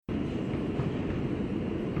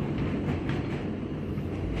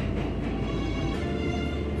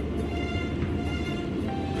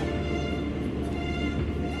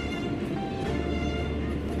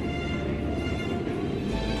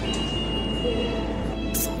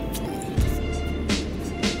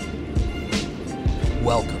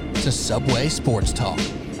Welcome to Subway Sports Talk.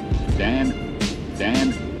 Stand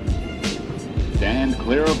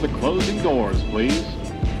clear of the closing doors, please.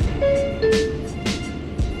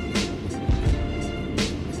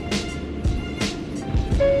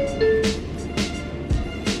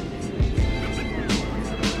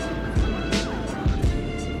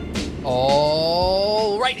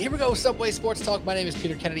 All right, here we go. Subway Sports Talk. My name is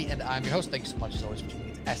Peter Kennedy, and I'm your host. Thank you so much, as always, for tuning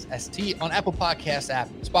in to SST on Apple Podcasts app,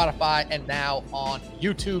 Spotify, and now on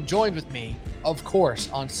YouTube. Joined with me, of course,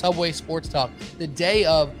 on Subway Sports Talk, the day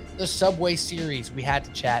of the Subway Series. We had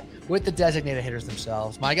to chat with the designated hitters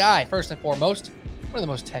themselves. My guy, first and foremost, one of the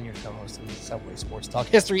most tenured co-hosts in Subway Sports Talk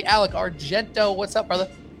history, Alec Argento. What's up, brother?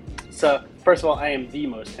 So, first of all, I am the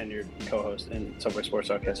most tenured co-host in Subway Sports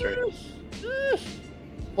Talk history.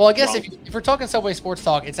 Well, I guess if we're talking Subway Sports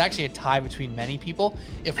Talk, it's actually a tie between many people.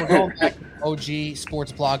 If we're going back to the OG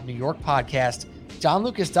Sports Blog New York podcast, John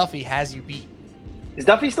Lucas Duffy has you beat. Is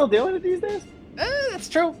Duffy still doing it these days? That's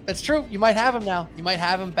true. That's true. You might have him now. You might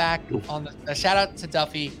have him back on the shout out to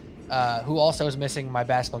Duffy, who also is missing my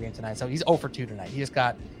basketball game tonight. So he's 0 for 2 tonight. He just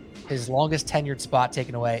got his longest tenured spot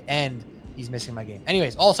taken away, and he's missing my game.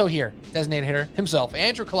 Anyways, also here, designated hitter himself,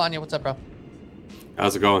 Andrew Kalanya. Plus up, bro?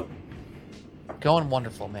 How's it going? Going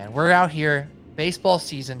wonderful, man. We're out here, baseball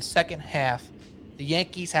season, second half. The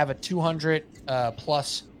Yankees have a 200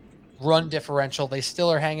 plus run differential. They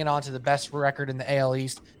still are hanging on to the best record in the AL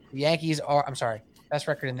East. Best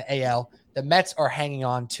record in the AL. The Mets are hanging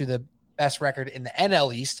on to the best record in the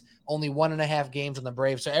NL East. Only 1.5 games on the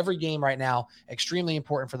Braves. So every game right now, extremely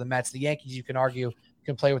important for the Mets. The Yankees, you can argue,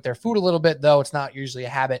 can play with their food a little bit, though it's not usually a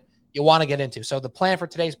habit you want to get into. So the plan for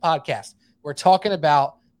today's podcast, we're talking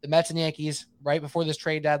about the Mets and Yankees right before this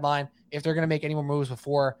trade deadline, if they're going to make any more moves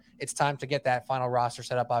before it's time to get that final roster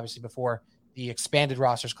set up, obviously before the expanded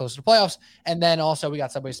rosters close to the playoffs. And then also we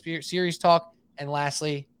got Subway Series talk. And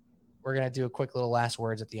lastly, we're going to do a quick little last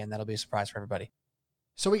words at the end. That'll be a surprise for everybody.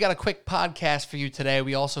 So we got a quick podcast for you today.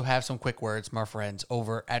 We also have some quick words from our friends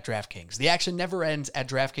over at DraftKings. The action never ends at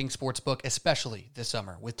DraftKings Sportsbook, especially this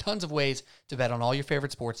summer. With tons of ways to bet on all your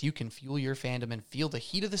favorite sports, you can fuel your fandom and feel the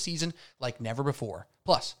heat of the season like never before.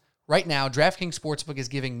 Plus, right now, DraftKings Sportsbook is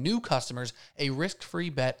giving new customers a risk-free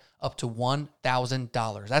bet up to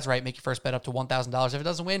 $1,000. That's right. Make your first bet up to $1,000. If it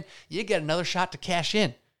doesn't win, you get another shot to cash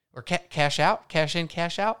in. Or cash out, cash in,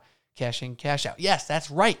 cash out, cash in, cash out. Yes,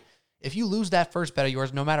 that's right. If you lose that first bet of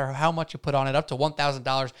yours, no matter how much you put on it, up to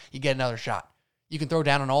 $1,000, you get another shot. You can throw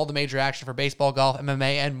down on all the major action for baseball, golf,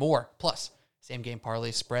 MMA, and more. Plus, same game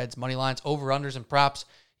parlays, spreads, money lines, over-unders, and props.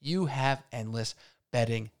 You have endless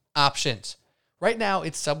betting options. Right now,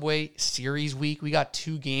 it's Subway Series week. We got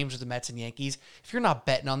 2 games with the Mets and Yankees. If you're not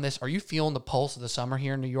betting on this, are you feeling the pulse of the summer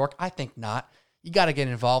here in New York? I think not. You got to get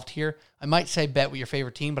involved here. I might say bet with your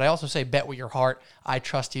favorite team, but I also say bet with your heart. I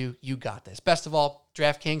trust you. You got this. Best of all,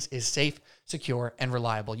 DraftKings is safe, secure, and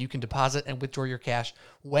reliable. You can deposit and withdraw your cash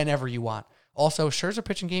whenever you want. Also, Scherzer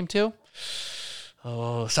pitching game too.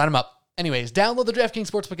 Oh, sign them up. Anyways, download the DraftKings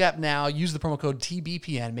Sportsbook app now. Use the promo code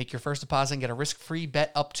TBPN. Make your first deposit and get a risk-free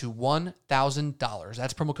bet up to $1,000.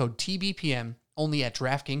 That's promo code TBPN only at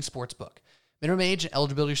DraftKings Sportsbook. Minimum age and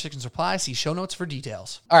eligibility restrictions apply. See show notes for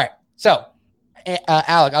details. All right, so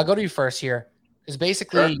Alec, I'll go to you first here. Because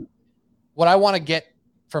basically what I want to get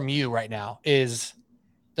from you right now is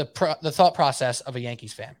the thought process of a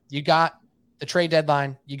Yankees fan. You got the trade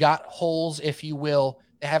deadline. You got holes, if you will.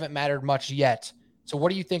 They haven't mattered much yet. So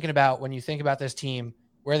what are you thinking about when you think about this team,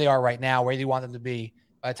 where they are right now, where you want them to be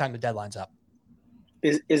by the time the deadline's up?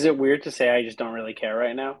 Is it weird to say I just don't really care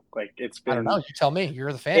right now? Like it's been. I don't know. You tell me.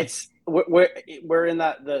 You're the fan. We're in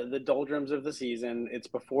the doldrums of the season. It's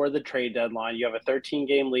before the trade deadline. You have a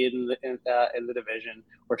 13-game lead in the division,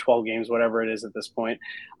 or 12 games, whatever it is at this point.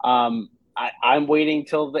 I'm waiting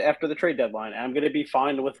till after the trade deadline. I'm going to be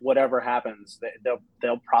fine with whatever happens.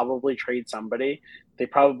 They'll probably trade somebody. They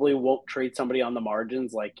probably won't trade somebody on the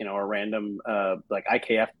margins, like, a random like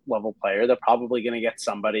IKF level player. They're probably going to get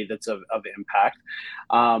somebody that's of impact.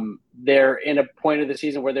 They're in a point of the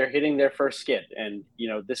season where they're hitting their first skid, and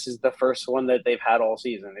this is the first one that they've had all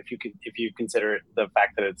season. If you consider the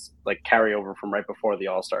fact that it's like carryover from right before the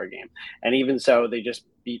All-Star game, and even so, they just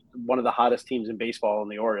beat one of the hottest teams in baseball in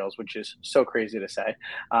the Orioles, which is so crazy to say.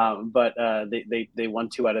 But they won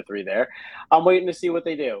 2 out of 3 there. I'm waiting to see what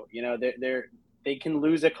they do. They can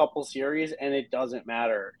lose a couple series and it doesn't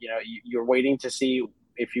matter. You're waiting to see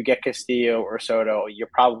if you get Castillo or Soto. You're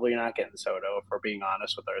probably not getting Soto, if we're being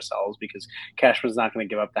honest with ourselves, because Cashman's not going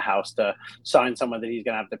to give up the house to sign someone that he's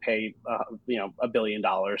going to have to pay, $1 billion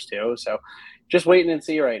to. So just waiting and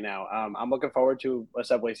see right now. I'm looking forward to a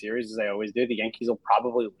Subway Series, as I always do. The Yankees will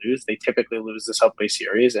probably lose. They typically lose the Subway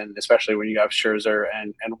Series, and especially when you have Scherzer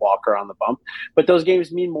and Walker on the bump. But those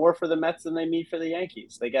games mean more for the Mets than they mean for the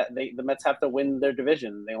Yankees. The Mets have to win their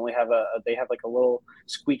division. They only have like a little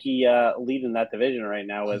squeaky lead in that division right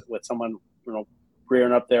now with someone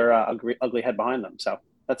rearing up their ugly head behind them. So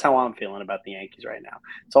that's how I'm feeling about the Yankees right now.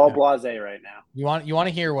 It's all blasé right now. You want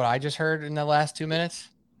to hear what I just heard in the last 2 minutes?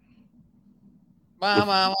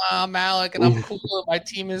 I'm Alec, and I'm cool. My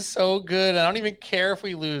team is so good. I don't even care if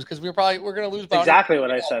we lose because we're going to lose. Exactly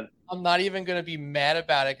what I said. I'm not even going to be mad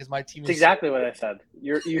about it because my team is. It's exactly what I said.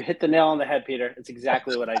 You hit the nail on the head, Peter. It's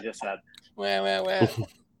exactly what I just said. Well.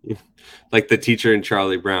 Like the teacher in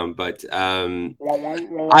Charlie Brown, but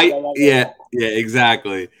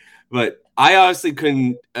exactly. But I honestly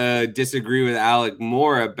couldn't disagree with Alec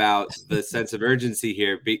more about the sense of urgency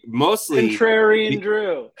here. Mostly contrarian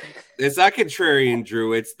Drew. It's not contrarian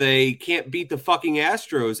Drew. It's they can't beat the fucking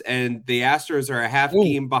Astros, and the Astros are a half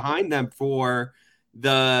game behind them for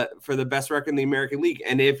the best record in the American League.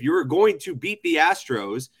 And if you're going to beat the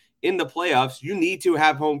Astros in the playoffs, you need to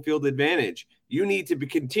have home field advantage. You need to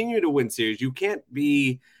continue to win series. You can't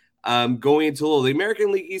be going into low. The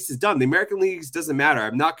American League East is done. The American League East doesn't matter.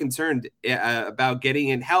 I'm not concerned about getting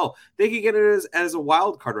in. Hell, they could get it as a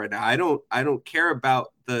wild card right now. I don't care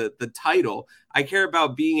about the title. I care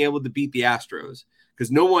about being able to beat the Astros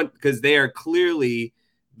because they are clearly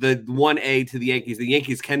the 1A to the Yankees. The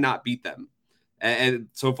Yankees cannot beat them. And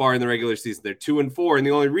so far in the regular season, they're 2-4, and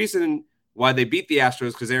the only reason why they beat the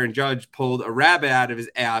Astros because Aaron Judge pulled a rabbit out of his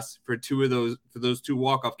ass for those two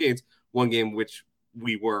walk-off games. One game which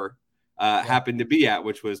we were happened to be at,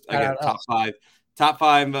 which was again top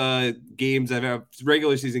five games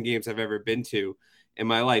regular season games I've ever been to in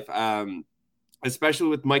my life. Especially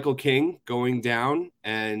with Michael King going down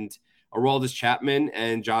and Aroldis Chapman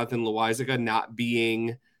and Jonathan Loáisiga not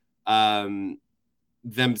being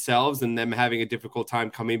themselves and them having a difficult time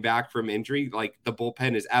coming back from injury, like the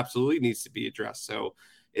bullpen is absolutely needs to be addressed. So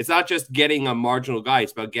it's not just getting a marginal guy,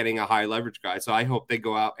 it's about getting a high leverage guy. So I hope they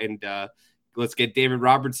go out and let's get David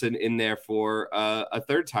Robertson in there for a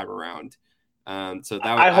third time around.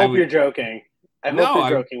 I hope you're joking. I hope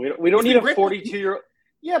you're joking. We don't need a 42-year-old.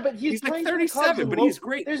 Yeah, but he's like 37, but he's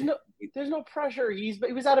great. There's no pressure. He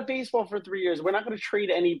was out of baseball for 3 years. We're not going to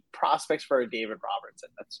trade any prospects for a David Robertson.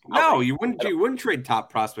 You wouldn't. You wouldn't trade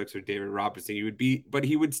top prospects for David Robertson. But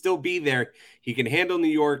he would still be there. He can handle New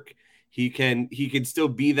York. He can still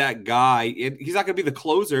be that guy. He's not going to be the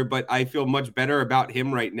closer, but I feel much better about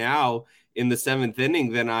him right now in the seventh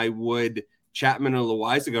inning than I would Chapman or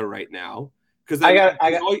Loáisiga right now. Because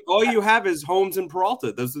all you have is Holmes and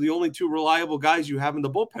Peralta. Those are the only two reliable guys you have in the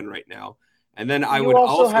bullpen right now. And then I would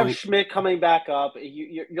also have Schmidt coming back up.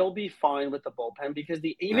 You'll be fine with the bullpen because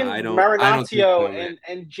Marinaccio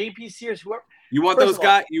and JP Sears, whoever. You want those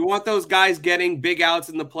guys? You want those guys getting big outs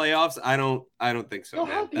in the playoffs? I don't think so.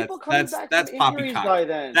 That's poppycock.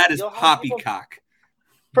 That is poppycock.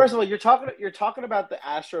 First of all, you're talking about the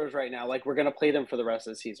Astros right now, like we're going to play them for the rest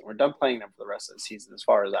of the season. We're done playing them for the rest of the season, as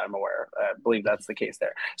far as I'm aware. I believe that's the case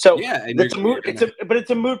there. So yeah, it's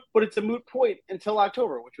a moot point until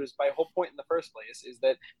October, which was my whole point in the first place, is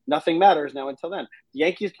that nothing matters now until then. The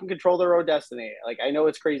Yankees can control their own destiny. Like I know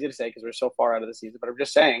it's crazy to say because we're so far out of the season, but I'm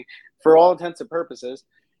just saying, for all intents and purposes,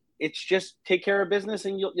 it's just take care of business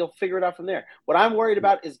and you'll figure it out from there. What I'm worried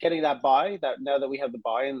about is getting that bye. That now that we have the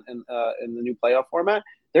bye in the new playoff format,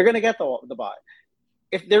 they're going to get the bye.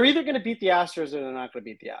 If they're either going to beat the Astros or they're not going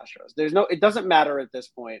to beat the Astros, it doesn't matter at this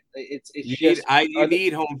point. You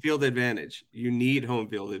need home field advantage. You need home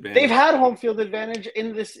field advantage. They've had home field advantage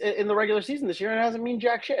in the regular season this year, and it hasn't mean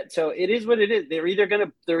jack shit. So it is what it is. They're either going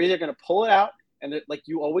to pull it out, and like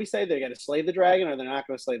you always say, they're going to slay the dragon, or they're not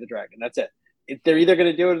going to slay the dragon. That's it. They're either going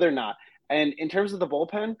to do it or they're not. And in terms of the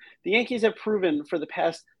bullpen, the Yankees have proven for the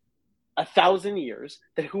past 1,000 years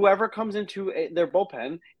that whoever comes into their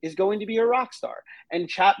bullpen is going to be a rock star. And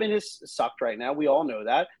Chapman is sucked right now. We all know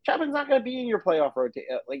that. Chapman's not going to be in your playoff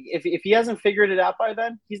rotation. Like if he hasn't figured it out by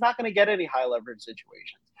then, he's not going to get any high leverage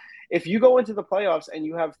situations. If you go into the playoffs and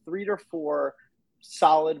you have 3 to 4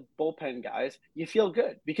 solid bullpen guys, you feel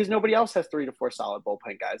good because nobody else has 3 to 4 solid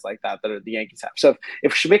bullpen guys like that the Yankees have. So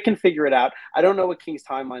if Schmidt can figure it out, I don't know what King's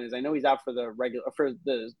timeline is. I know he's out for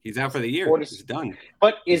he's out for the year. He's done.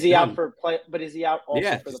 But is he out for play? But is he out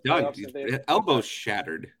also for the playoffs? His elbow's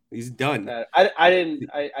shattered. He's done. I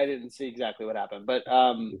didn't see exactly what happened, but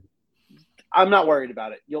I'm not worried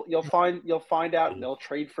about it. You'll find out. They'll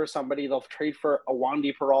trade for somebody. They'll trade for a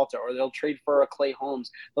Wandy Peralta, or they'll trade for a Clay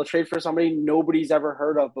Holmes. They'll trade for somebody nobody's ever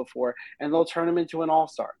heard of before, and they'll turn him into an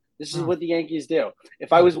all-star. This is what the Yankees do.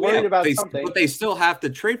 If I was worried about something, but they still have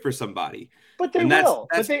to trade for somebody. But they will.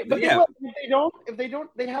 But they will. If they don't,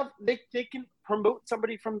 they can promote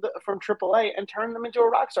somebody from AAA and turn them into a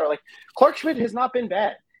rock star. Like Clark Schmidt has not been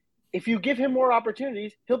bad. If you give him more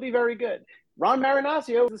opportunities, he'll be very good. Ron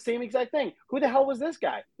Marinaccio was the same exact thing. Who the hell was this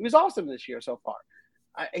guy? He was awesome this year so far.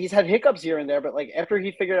 He's had hiccups here and there, but like after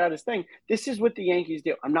he figured out his thing, this is what the Yankees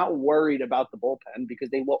do. I'm not worried about the bullpen because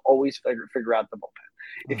they will always figure out the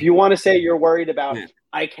bullpen. If you want to say you're worried about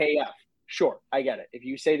IKF, sure, I get it. If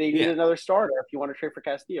you say they need another starter, if you want to trade for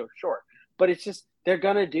Castillo, sure. But it's just they're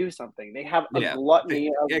gonna do something. They have a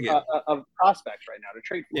gluttony of prospects right now to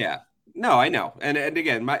trade for. Yeah. No, I know. And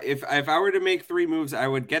again, if I were to make 3 moves, I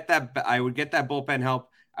would get that bullpen help.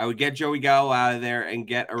 I would get Joey Gallo out of there and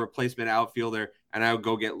get a replacement outfielder, and I would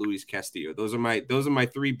go get Luis Castillo. Those are my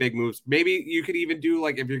 3 big moves. Maybe you could even do,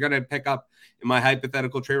 like, if you're gonna pick up in my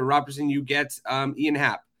hypothetical trade with Robertson, you get Ian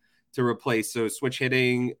Happ to replace. So switch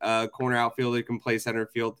hitting, corner outfielder can play center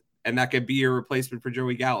field, and that could be your replacement for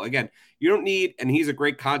Joey Gallo. Again, you don't need, and he's a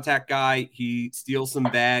great contact guy. He steals some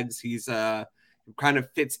bags. He's kind of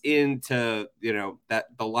fits into, that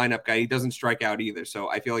the lineup guy. He doesn't strike out either. So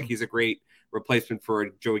I feel like he's a great replacement for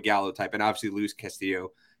a Joey Gallo type. And obviously Luis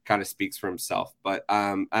Castillo kind of speaks for himself. But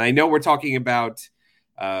and I know we're talking about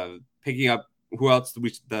picking up who else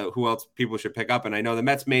people should pick up. And I know the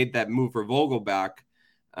Mets made that move for Vogelbach.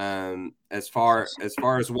 As far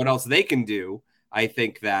as what else they can do, I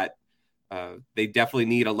think that they definitely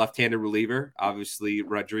need a left-handed reliever. Obviously,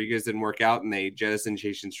 Rodriguez didn't work out, and they jettisoned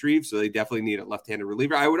Jason Shreve, so they definitely need a left-handed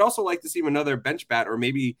reliever. I would also like to see him another bench bat, or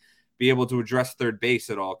maybe be able to address third base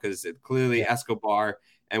at all, because clearly Escobar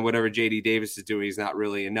and whatever J.D. Davis is doing is not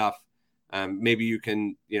really enough. Maybe you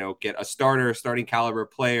can, get a starting caliber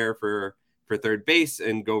player for third base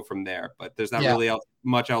and go from there. But there's not really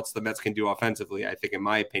much else the Mets can do offensively, I think, in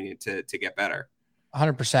my opinion, to get better.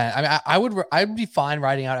 100%. I mean, I'd be fine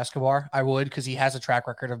riding out Escobar. I would, because he has a track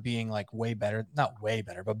record of being like way better, not way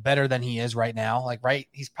better, but better than he is right now.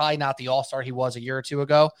 He's probably not the all-star he was a year or two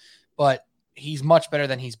ago, but he's much better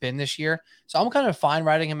than he's been this year. So I'm kind of fine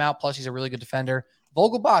riding him out. Plus, he's a really good defender.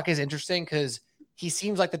 Vogelbach is interesting because he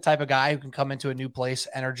seems like the type of guy who can come into a new place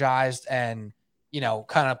energized and,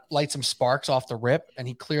 kind of light some sparks off the rip. And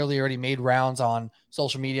he clearly already made rounds on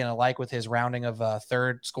social media and alike with his rounding of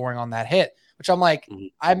third, scoring on that hit, which I'm like,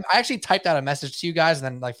 I actually typed out a message to you guys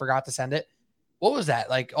and then forgot to send it. What was that?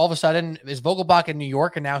 Like, all of a sudden, is Vogelbach in New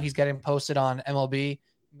York and now he's getting posted on MLB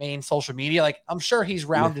main social media? Like, I'm sure he's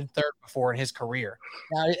rounded third before in his career.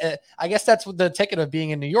 Now, I guess that's the ticket of being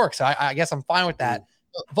in New York. So I guess I'm fine with that.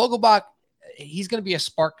 Vogelbach, he's going to be a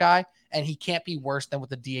spark guy, and he can't be worse than what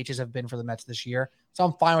the DHs have been for the Mets this year. So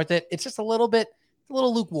I'm fine with it. It's just a little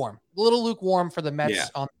lukewarm for the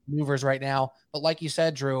Mets on maneuvers right now. But like you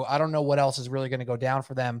said, Drew, I don't know what else is really going to go down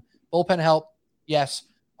for them. Bullpen help, yes.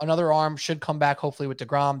 Another arm should come back, hopefully, with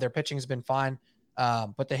DeGrom. Their pitching has been fine,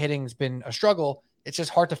 but the hitting's been a struggle. It's just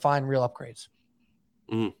hard to find real upgrades.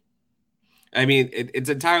 I mean, it's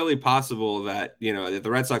entirely possible that, the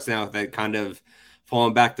Red Sox now have kind of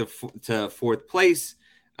fallen back to fourth place.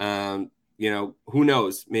 Who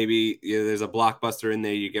knows? Maybe there's a blockbuster in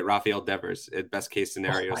there. You get Rafael Devers at best case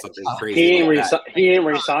scenario, something crazy. He ain't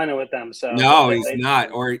re-signing with them. So no, he's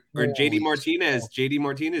not. Or JD Martinez. JD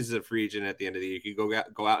Martinez is a free agent at the end of the year. You could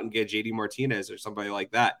go out and get JD Martinez or somebody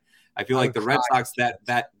like that. I feel like the Red Sox,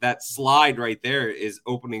 that slide right there is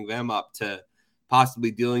opening them up to possibly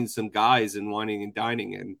dealing some guys and whining and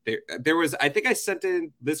dining. And there was, I think I sent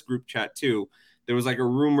in this group chat too. There was like a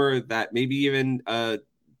rumor that maybe even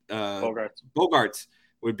Bogarts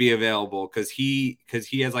would be available because he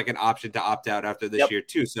has like an option to opt out after this year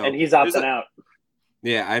too. So and he's opting out.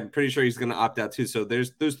 Yeah, I'm pretty sure he's going to opt out too. So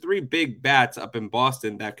there's 3 big bats up in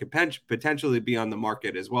Boston that could potentially be on the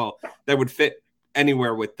market as well. That would fit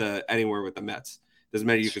anywhere with the Mets. Doesn't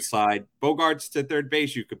matter. You could slide Bogarts to third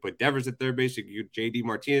base. You could put Devers at third base. JD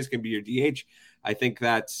Martinez can be your DH. I think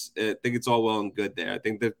it's all well and good there. I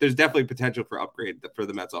think that there's definitely potential for upgrade for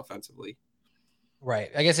the Mets offensively. Right.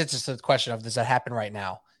 I guess it's just a question of, does that happen right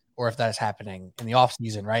now, or if that is happening in the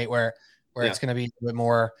offseason, right? Where it's going to be a bit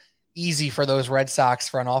more easy for those Red Sox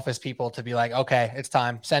front office people to be like, okay, it's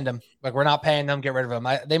time, send them. Like, we're not paying them, get rid of them.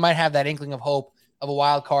 They might have that inkling of hope of a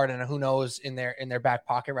wild card and who knows in their back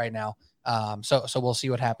pocket right now. So we'll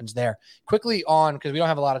see what happens there. Quickly on, because we don't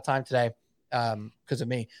have a lot of time today because of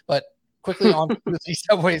me, but quickly on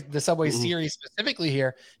the Subway series specifically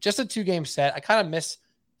here, just a 2-game set. I kind of miss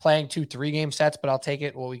playing 2 3-game sets, but I'll take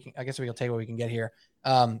it. I guess we can take what we can get here.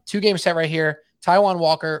 2-game set right here. Taijuan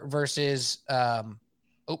Walker versus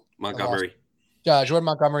Montgomery. Jordan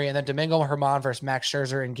Montgomery, and then Domingo Germán versus Max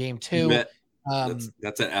Scherzer in game 2.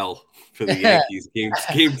 That's an L for the Yankees. Game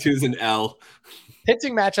 2 is an L.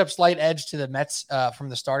 Pitching matchup, slight edge to the Mets from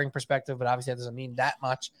the starting perspective, but obviously that doesn't mean that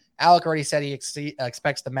much. Alec already said he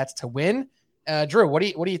expects the Mets to win. Drew, what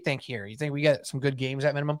do you think here? You think we get some good games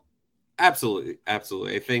at minimum? Absolutely.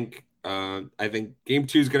 I think game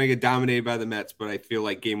 2 is going to get dominated by the Mets, but I feel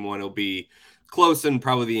like game 1 will be close and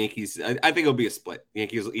probably the Yankees. I think it'll be a split.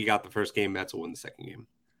 Yankees, you got the first game, Mets will win the second game.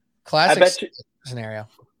 Classic scenario.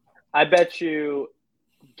 I bet you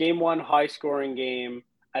game 1 high scoring game.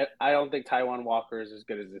 I don't think Taijuan Walker is as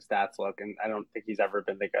good as his stats look, and I don't think he's ever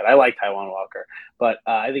been that good. I like Taijuan Walker, but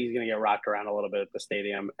I think he's going to get rocked around a little bit at the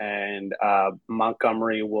stadium, and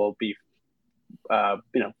Montgomery will be, 4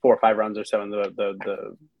 or 5 runs or so, and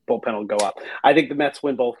the bullpen will go up. I think the Mets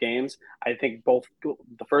win both games. I think the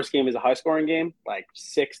first game is a high scoring game, like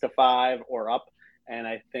 6-5 or up, and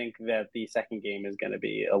I think that the second game is going to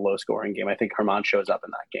be a low scoring game. I think Germán shows up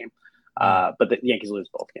in that game, but the Yankees lose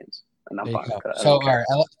both games. And I'm fine with that. So, all right.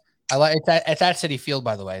 I like it's at Citi Field,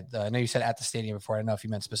 by the way. I know you said at the stadium before. I don't know if you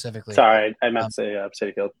meant specifically. Sorry, I meant to say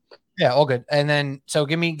Citi Field. Yeah, all good. And then, so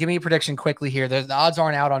give me a prediction quickly here. The odds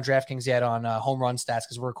aren't out on DraftKings yet on home run stats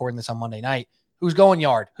because we're recording this on Monday night. Who's going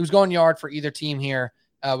yard? Who's going yard for either team here?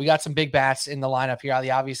 We got some big bats in the lineup here.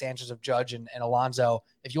 The obvious answers of Judge and Alonso.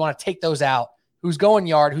 If you want to take those out, who's going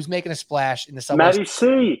yard? Who's making a splash in the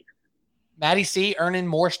Subway? Matty C earning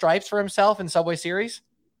more stripes for himself in Subway Series?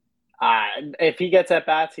 If he gets at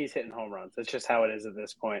bats, he's hitting home runs. That's just how it is at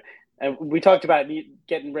this point. And we talked about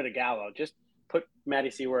getting rid of Gallo. Just put Matty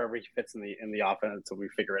C wherever he fits in the offense, so we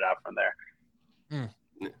figure it out from there.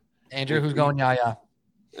 Andrew, who's going yaya?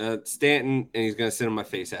 Stanton, and he's going to sit on my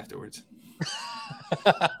face afterwards.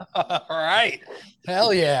 All right,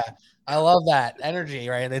 hell yeah. I love that energy,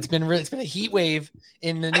 right? It's been a heat wave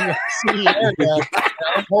in the New York City area.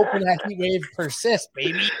 I'm hoping that heat wave persists,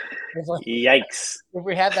 baby. Yikes. If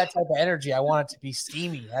we have that type of energy, I want it to be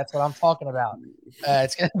steamy. That's what I'm talking about.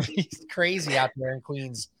 It's going to be crazy out there in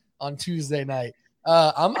Queens on Tuesday night.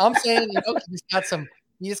 I'm saying,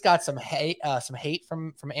 he just got some hate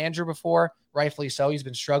from Andrew before, rightfully so. He's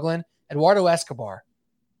been struggling. Eduardo Escobar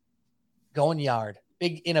going yard,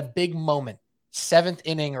 in a big moment. 7th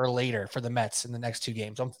inning or later for the Mets in the next 2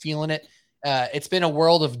 games. I'm feeling it. It's been a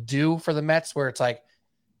world of do for the Mets where it's like,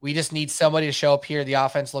 we just need somebody to show up here. The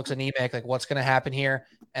offense looks anemic. Like, what's going to happen here?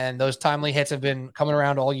 And those timely hits have been coming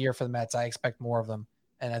around all year for the Mets. I expect more of them.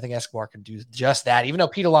 And I think Escobar can do just that, even though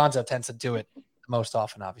Pete Alonso tends to do it most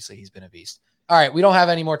often. Obviously, he's been a beast. All right, we don't have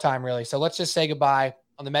any more time, really. So let's just say goodbye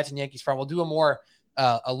on the Mets and Yankees front. We'll do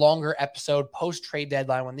a longer episode post-trade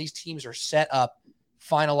deadline when these teams are set up,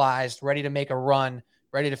 finalized, ready to make a run,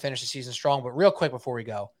 ready to finish the season strong. But real quick before we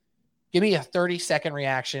go, give me a 30-second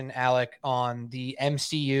reaction, Alec, on the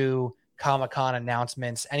MCU Comic-Con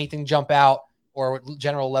announcements. Anything jump out or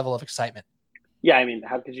general level of excitement? Yeah, I mean,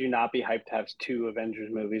 how could you not be hyped to have 2 Avengers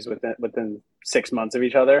movies within 6 months of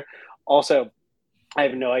each other? Also, I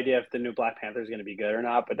have no idea if the new Black Panther is going to be good or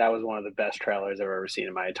not, but that was one of the best trailers I've ever seen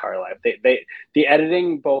in my entire life. The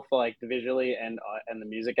editing, both like the visually and the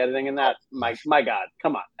music editing in that, my God,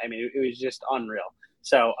 come on. I mean, it was just unreal.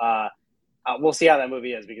 So we'll see how that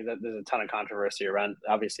movie is because there's a ton of controversy around,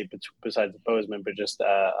 obviously, besides Bozeman, but just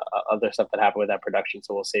other stuff that happened with that production.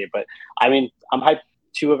 So we'll see. But I mean, I'm hyped.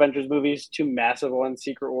 2 Avengers movies, 2 massive ones.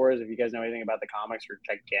 Secret Wars, if you guys know anything about the comics,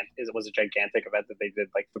 it was a gigantic event that they did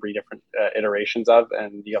like 3 different iterations of,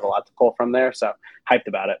 and you have a lot to pull from there. So hyped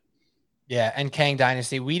about it. Yeah, and Kang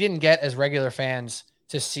Dynasty. We didn't get, as regular fans,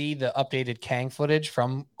 to see the updated Kang footage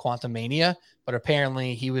from Quantumania, but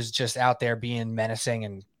apparently he was just out there being menacing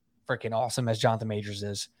and freaking awesome as Jonathan Majors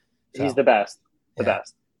is. So, he's the best. The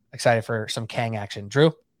best. Excited for some Kang action.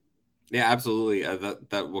 Drew? Yeah, absolutely. That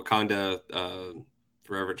Wakanda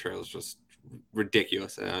Forever trailer is just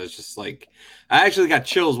ridiculous, and I was just like, I actually got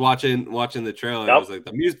chills watching the trailer. Yep. I was like,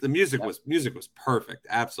 the music was perfect,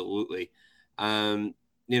 absolutely. I'm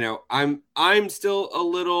still a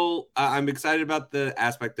little. I'm excited about the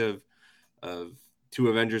aspect of 2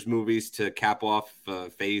 Avengers movies to cap off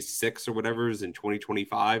Phase 6 or whatever is in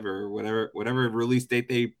 2025 or whatever release date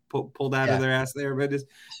they pulled out of their ass there. But just,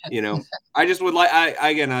 I just would like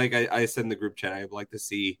I said in the group chat, I'd like to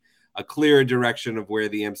see a clearer direction of where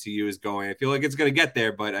the MCU is going. I feel like it's going to get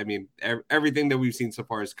there, but I mean, everything that we've seen so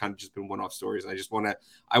far has kind of just been one-off stories. And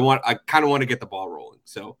I kind of want to get the ball rolling.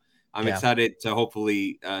 So I'm excited to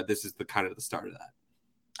hopefully this is the start of that.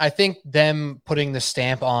 I think them putting the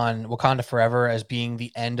stamp on Wakanda Forever as being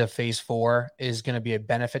the end of Phase 4 is going to be a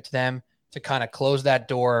benefit to them to kind of close that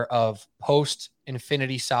door of post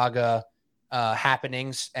Infinity Saga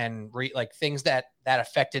happenings and like things that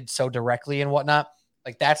affected so directly and whatnot.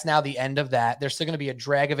 Like that's now the end of that. There's still going to be a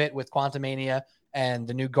drag of it with Quantumania and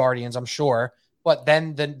the new Guardians, I'm sure. But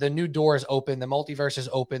then the new door is open. The multiverse is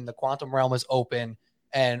open. The quantum realm is open.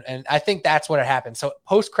 And I think that's what it happened. So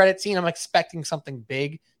post-credit scene, I'm expecting something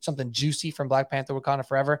big, something juicy from Black Panther Wakanda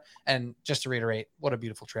Forever. And just to reiterate, what a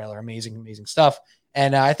beautiful trailer. Amazing, amazing stuff.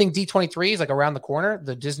 And I think D23 is like around the corner,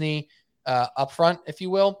 the Disney upfront, if you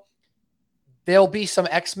will. There'll be some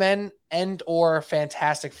X-Men and or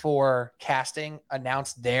Fantastic Four casting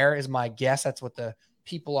announced there is my guess. That's what the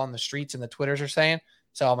people on the streets and the Twitters are saying.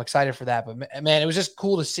 So I'm excited for that. But man, it was just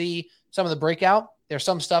cool to see some of the breakout. There's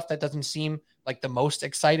some stuff that doesn't seem like the most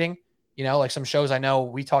exciting, like some shows I know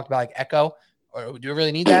we talked about, like Echo, or do we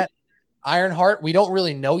really need that? Ironheart, we don't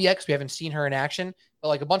really know yet because we haven't seen her in action, but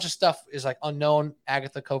like a bunch of stuff is like unknown.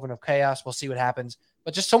 Agatha, Coven of Chaos, we'll see what happens,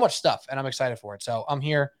 but just so much stuff, and I'm excited for it. So I'm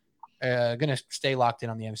here, gonna stay locked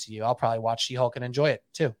in on the MCU. I'll probably watch She-Hulk and enjoy it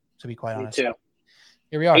too, to be quite honest. Me too.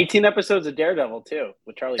 Here we are. 18 episodes of Daredevil too,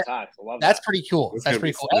 with Charlie Cox. I love that. That's pretty cool. That's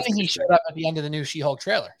pretty cool. I think he showed up at the end of the new She-Hulk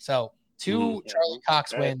trailer. So 2 Charlie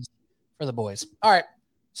Cox wins for the boys. All right.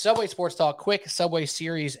 Subway Sports Talk, quick Subway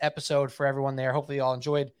Series episode for everyone there. Hopefully you all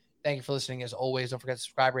enjoyed. Thank you for listening. As always, don't forget to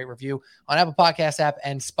subscribe, rate, review on Apple Podcast app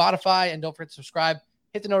and Spotify. And don't forget to subscribe,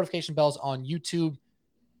 hit the notification bells on YouTube,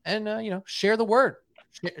 and, share the word.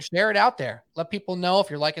 Share it out there. Let people know if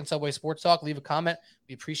you're liking Subway Sports Talk. Leave a comment.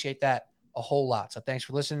 We appreciate that a whole lot. So thanks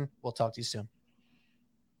for listening. We'll talk to you soon.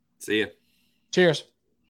 See ya. Cheers.